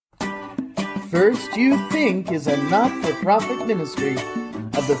First You Think is a not-for-profit ministry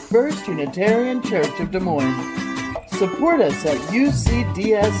of the First Unitarian Church of Des Moines. Support us at ucdsm.org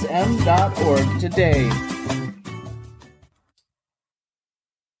today.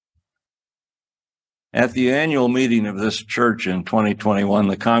 At the annual meeting of this church in 2021,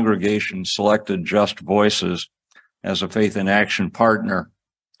 the congregation selected Just Voices as a Faith in Action partner.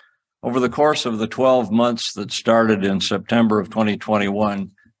 Over the course of the 12 months that started in September of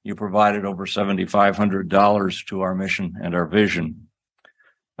 2021, you provided over $7,500 to our mission and our vision,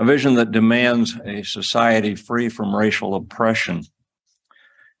 a vision that demands a society free from racial oppression.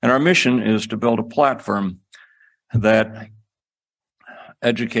 And our mission is to build a platform that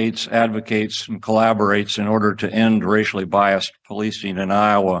educates, advocates, and collaborates in order to end racially biased policing in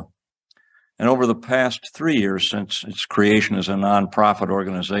Iowa. And over the past 3 years since its creation as a nonprofit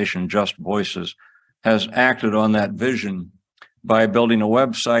organization, Just Voices has acted on that vision by building a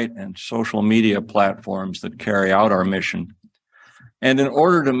website and social media platforms that carry out our mission. And in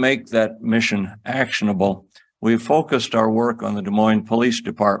order to make that mission actionable, we've focused our work on the Des Moines Police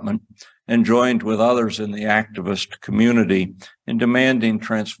Department and joined with others in the activist community in demanding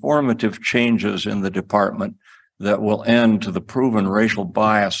transformative changes in the department that will end to the proven racial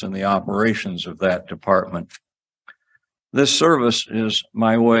bias in the operations of that department. This service is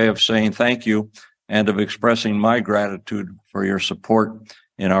my way of saying thank you and of expressing my gratitude for your support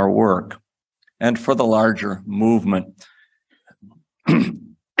in our work and for the larger movement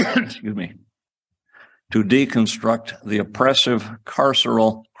excuse me, to deconstruct the oppressive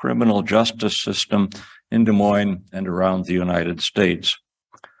carceral criminal justice system in Des Moines and around the United States.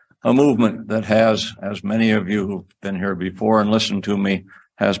 A movement that has, as many of you who've been here before and listened to me,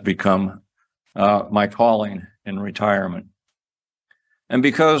 has become my calling in retirement. And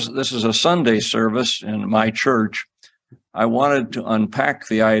because this is a Sunday service in my church, I wanted to unpack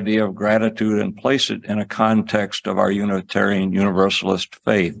the idea of gratitude and place it in a context of our Unitarian Universalist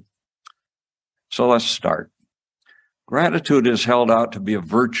faith. So let's start. Gratitude is held out to be a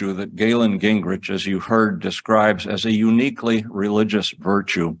virtue that Galen Gingrich, as you heard, describes as a uniquely religious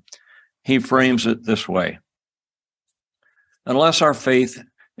virtue. He frames it this way: unless our faith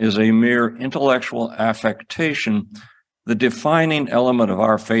is a mere intellectual affectation, the defining element of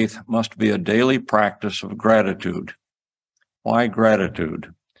our faith must be a daily practice of gratitude. Why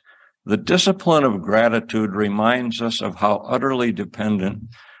gratitude? The discipline of gratitude reminds us of how utterly dependent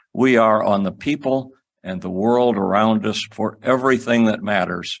we are on the people and the world around us for everything that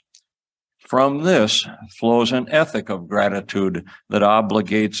matters. From this flows an ethic of gratitude that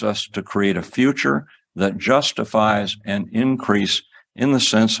obligates us to create a future that justifies an increase in the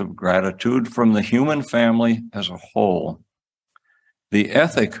sense of gratitude from the human family as a whole. The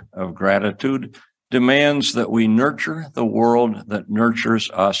ethic of gratitude demands that we nurture the world that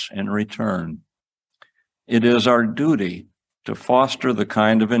nurtures us in return. It is our duty to foster the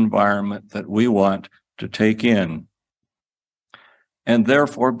kind of environment that we want to take in, and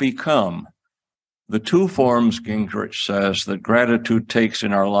therefore become. The two forms, Gingrich says, that gratitude takes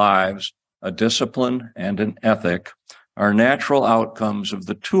in our lives, a discipline and an ethic, are natural outcomes of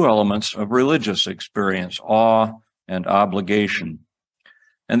the two elements of religious experience, awe and obligation.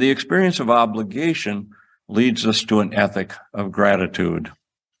 And the experience of obligation leads us to an ethic of gratitude.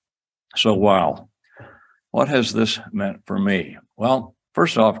 So, wow, what has this meant for me? Well,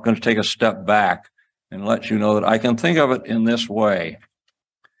 first off, I'm going to take a step back and let you know that I can think of it in this way.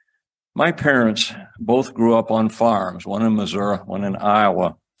 My parents both grew up on farms, one in Missouri, one in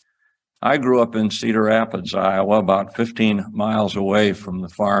Iowa. I grew up in Cedar Rapids, Iowa, about 15 miles away from the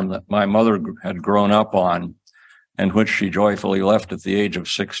farm that my mother had grown up on, and which she joyfully left at the age of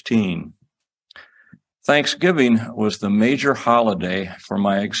 16. Thanksgiving was the major holiday for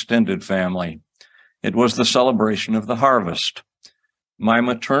my extended family. It was the celebration of the harvest. My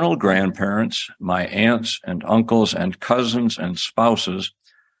maternal grandparents, my aunts and uncles and cousins and spouses,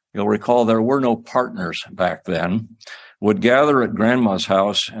 you'll recall there were no partners back then, would gather at Grandma's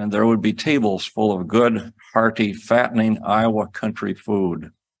house, and there would be tables full of good, hearty, fattening Iowa country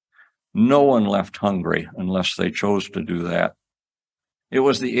food. No one left hungry unless they chose to do that. It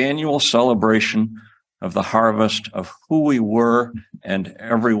was the annual celebration of the harvest of who we were, and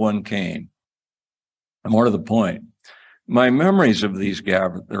everyone came. And more to the point, my memories of these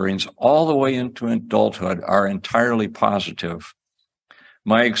gatherings all the way into adulthood are entirely positive.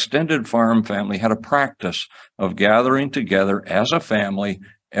 My extended farm family had a practice of gathering together as a family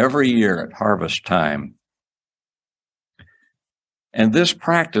every year at harvest time. And this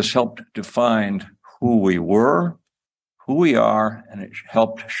practice helped define who we were, who we are, and it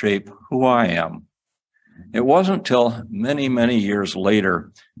helped shape who I am. It wasn't till many, many years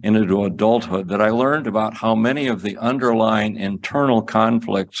later into adulthood that I learned about how many of the underlying internal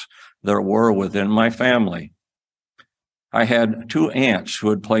conflicts there were within my family. I had two aunts who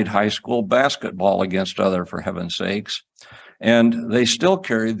had played high school basketball against others, for heaven's sakes, and they still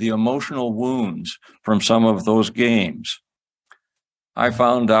carried the emotional wounds from some of those games. I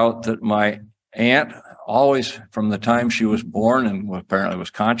found out that my aunt, always from the time she was born and apparently was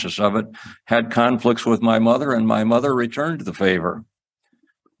conscious of it, had conflicts with my mother, and my mother returned the favor.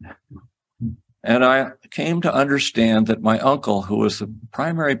 And I came to understand that my uncle, who was the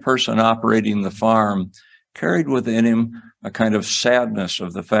primary person operating the farm, carried within him a kind of sadness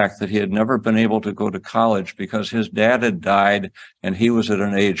of the fact that he had never been able to go to college because his dad had died and he was at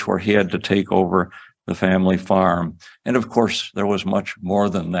an age where he had to take over the family farm. And of course, there was much more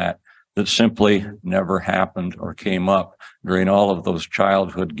than that simply never happened or came up during all of those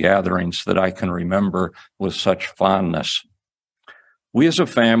childhood gatherings that I can remember with such fondness. We as a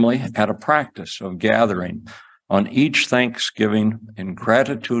family had a practice of gathering on each Thanksgiving in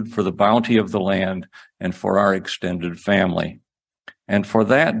gratitude for the bounty of the land and for our extended family. And for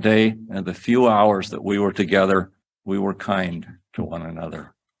that day and the few hours that we were together, we were kind to one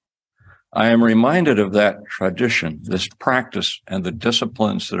another. I am reminded of that tradition, this practice, and the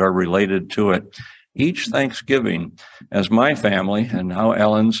disciplines that are related to it each Thanksgiving as my family, and now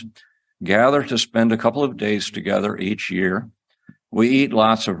Ellen's, gather to spend a couple of days together each year. We eat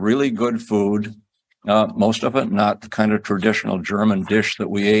lots of really good food, most of it not the kind of traditional German dish that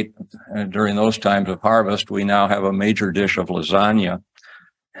we ate during those times of harvest. We now have a major dish of lasagna,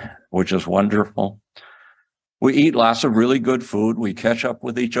 which is wonderful. We eat lots of really good food. We catch up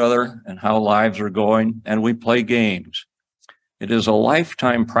with each other and how lives are going, and we play games. It is a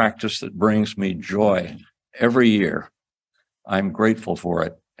lifetime practice that brings me joy every year. I'm grateful for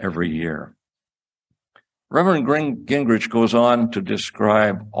it every year. Reverend Gingrich goes on to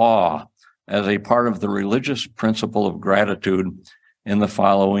describe awe as a part of the religious principle of gratitude in the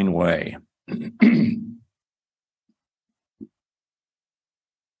following way.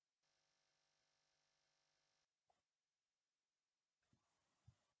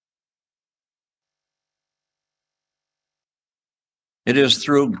 It is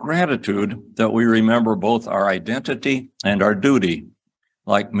through gratitude that we remember both our identity and our duty,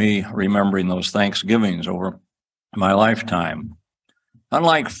 like me remembering those Thanksgivings over my lifetime.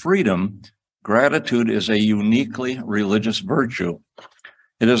 Unlike freedom, gratitude is a uniquely religious virtue.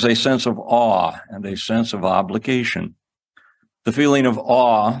 It is a sense of awe and a sense of obligation. The feeling of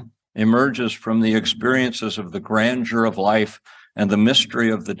awe emerges from the experiences of the grandeur of life and the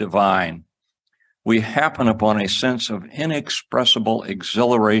mystery of the divine. We happen upon a sense of inexpressible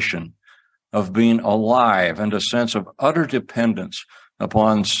exhilaration, of being alive, and a sense of utter dependence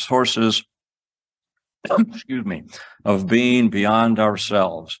upon sources, of being beyond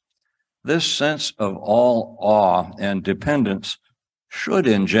ourselves. This sense of all awe and dependence should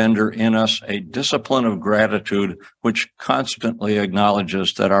engender in us a discipline of gratitude which constantly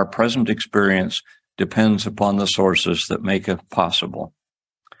acknowledges that our present experience depends upon the sources that make it possible.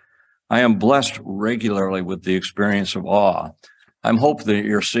 I am blessed regularly with the experience of awe. I'm hoping that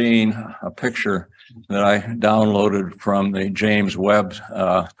you're seeing a picture that I downloaded from the James Webb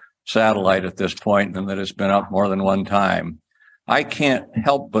satellite at this point, and that it's been up more than one time. I can't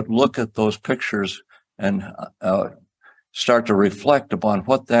help but look at those pictures and start to reflect upon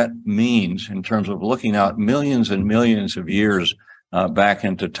what that means in terms of looking out millions and millions of years back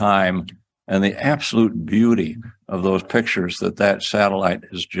into time, and the absolute beauty of those pictures that satellite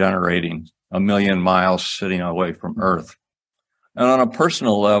is generating 1 million miles sitting away from Earth. And on a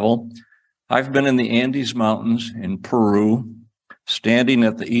personal level, I've been in the Andes Mountains in Peru, standing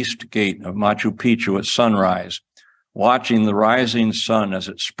at the east gate of Machu Picchu at sunrise, watching the rising sun as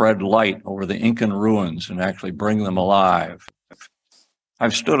it spread light over the Incan ruins and actually bring them alive.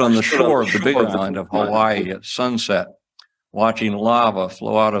 I've stood on the shore of the big island of Hawaii at sunset, watching lava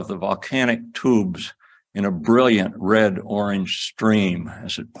flow out of the volcanic tubes in a brilliant red-orange stream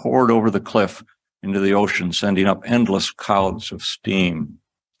as it poured over the cliff into the ocean, sending up endless clouds of steam.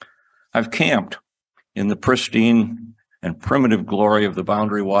 I've camped in the pristine and primitive glory of the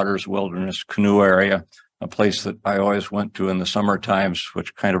Boundary Waters Wilderness Canoe Area, a place that I always went to in the summer times,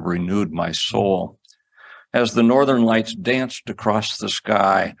 which kind of renewed my soul. As the northern lights danced across the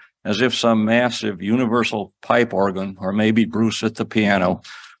sky, as if some massive universal pipe organ, or maybe Bruce at the piano,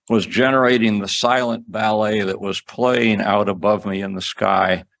 was generating the silent ballet that was playing out above me in the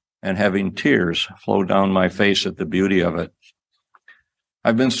sky and having tears flow down my face at the beauty of it.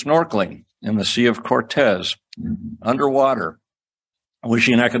 I've been snorkeling in the Sea of Cortez, underwater,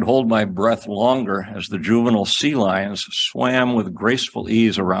 wishing I could hold my breath longer as the juvenile sea lions swam with graceful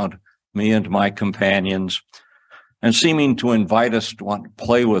ease around me and my companions, and seeming to invite us to want to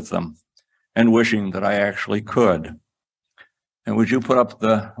play with them, and wishing that I actually could. And would you put up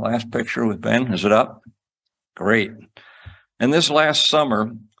the last picture with Ben? Is it up? Great. And this last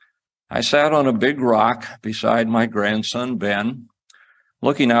summer, I sat on a big rock beside my grandson, Ben,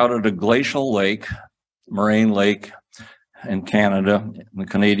 looking out at a glacial lake, Moraine Lake in Canada, in the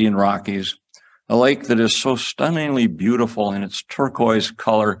Canadian Rockies, a lake that is so stunningly beautiful in its turquoise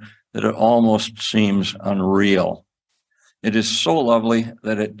color that it almost seems unreal. It is so lovely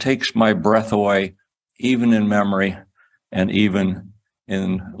that it takes my breath away, even in memory and even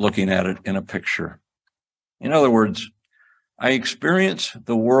in looking at it in a picture. In other words, I experience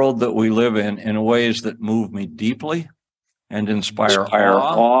the world that we live in ways that move me deeply and inspire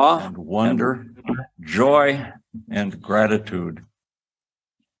awe and wonder, joy and gratitude.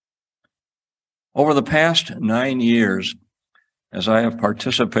 Over the past 9 years, as I have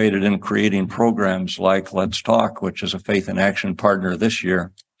participated in creating programs like Let's Talk, which is a Faith in Action partner this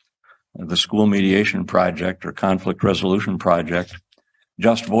year, the School Mediation Project or Conflict Resolution Project,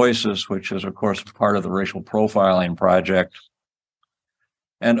 Just Voices, which is, of course, part of the Racial Profiling Project,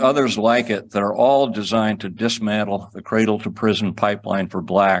 and others like it that are all designed to dismantle the cradle-to-prison pipeline for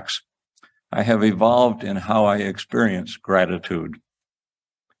Blacks, I have evolved in how I experience gratitude.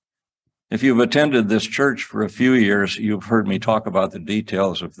 If you've attended this church for a few years, you've heard me talk about the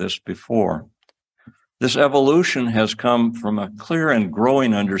details of this before. This evolution has come from a clear and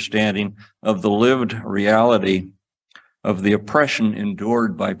growing understanding of the lived reality of the oppression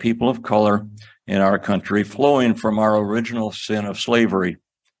endured by people of color in our country, flowing from our original sin of slavery,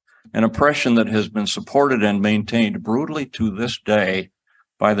 an oppression that has been supported and maintained brutally to this day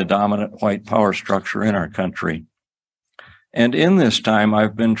by the dominant white power structure in our country. And in this time,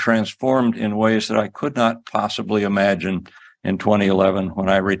 I've been transformed in ways that I could not possibly imagine in 2011 when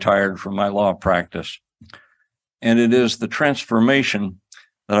I retired from my law practice. And it is the transformation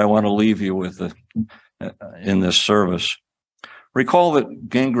that I want to leave you with in this service. Recall that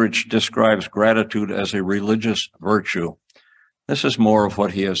Gingrich describes gratitude as a religious virtue. This is more of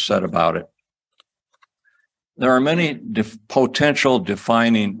what he has said about it. There are many potential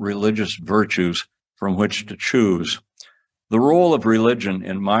defining religious virtues from which to choose. The role of religion,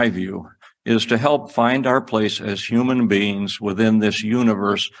 in my view, is to help find our place as human beings within this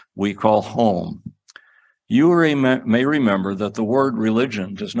universe we call home. You may remember that the word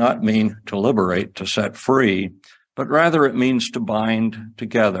religion does not mean to liberate, to set free, but rather it means to bind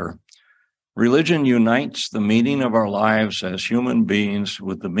together. Religion unites the meaning of our lives as human beings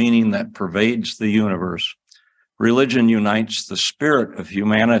with the meaning that pervades the universe. Religion unites the spirit of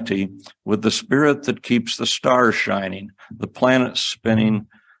humanity with the spirit that keeps the stars shining, the planets spinning,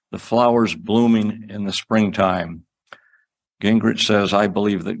 the flowers blooming in the springtime. Gingrich says, I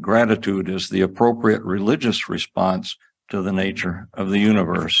believe that gratitude is the appropriate religious response to the nature of the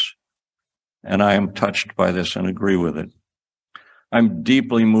universe. And I am touched by this and agree with it. I'm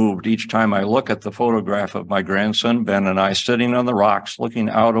deeply moved each time I look at the photograph of my grandson, Ben, and I sitting on the rocks looking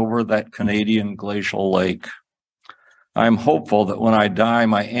out over that Canadian glacial lake. I'm hopeful that when I die,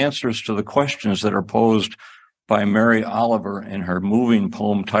 my answers to the questions that are posed by Mary Oliver in her moving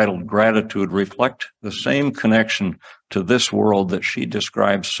poem titled Gratitude reflect the same connection to this world that she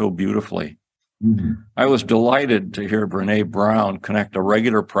describes so beautifully. Mm-hmm. I was delighted to hear Brene Brown connect a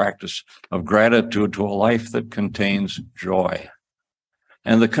regular practice of gratitude to a life that contains joy.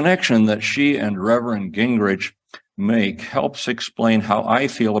 And the connection that she and Reverend Gingrich make helps explain how I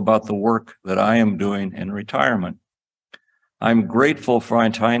feel about the work that I am doing in retirement. I'm grateful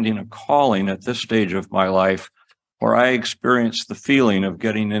for finding a calling at this stage of my life where I experience the feeling of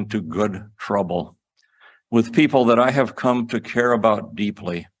getting into good trouble with people that I have come to care about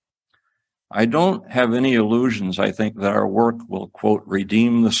deeply. I don't have any illusions, I think, that our work will, quote,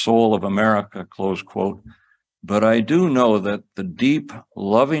 redeem the soul of America, close quote. But I do know that the deep,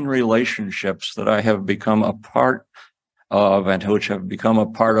 loving relationships that I have become a part of and which have become a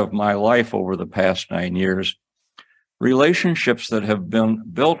part of my life over the past 9 years, relationships that have been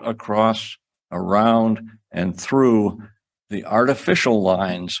built across, around, and through the artificial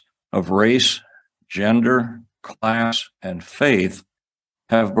lines of race, gender, class, and faith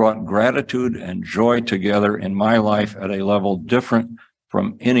have brought gratitude and joy together in my life at a level different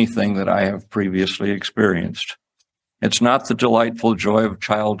from anything that I have previously experienced. It's not the delightful joy of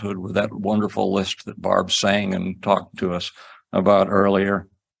childhood with that wonderful list that Barb sang and talked to us about earlier.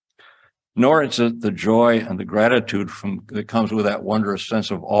 nor is it the joy and the gratitude that comes with that wondrous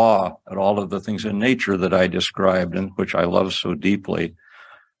sense of awe at all of the things in nature that I described and which I love so deeply.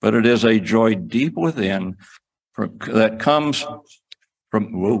 But it is a joy deep within that comes from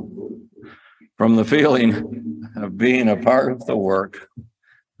the feeling of being a part of the work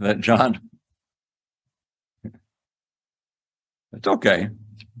that John. It's okay.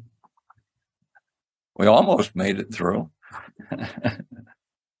 We almost made it through.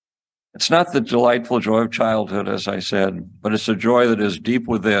 It's not the delightful joy of childhood, as I said, but it's a joy that is deep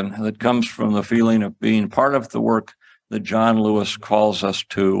within, that comes from the feeling of being part of the work that John Lewis calls us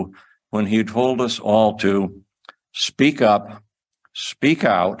to when he told us all to speak up, speak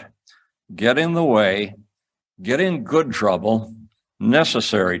out, get in the way, get in good trouble,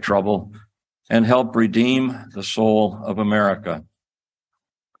 necessary trouble, and help redeem the soul of America.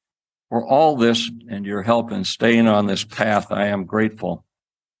 For all this and your help in staying on this path, I am grateful.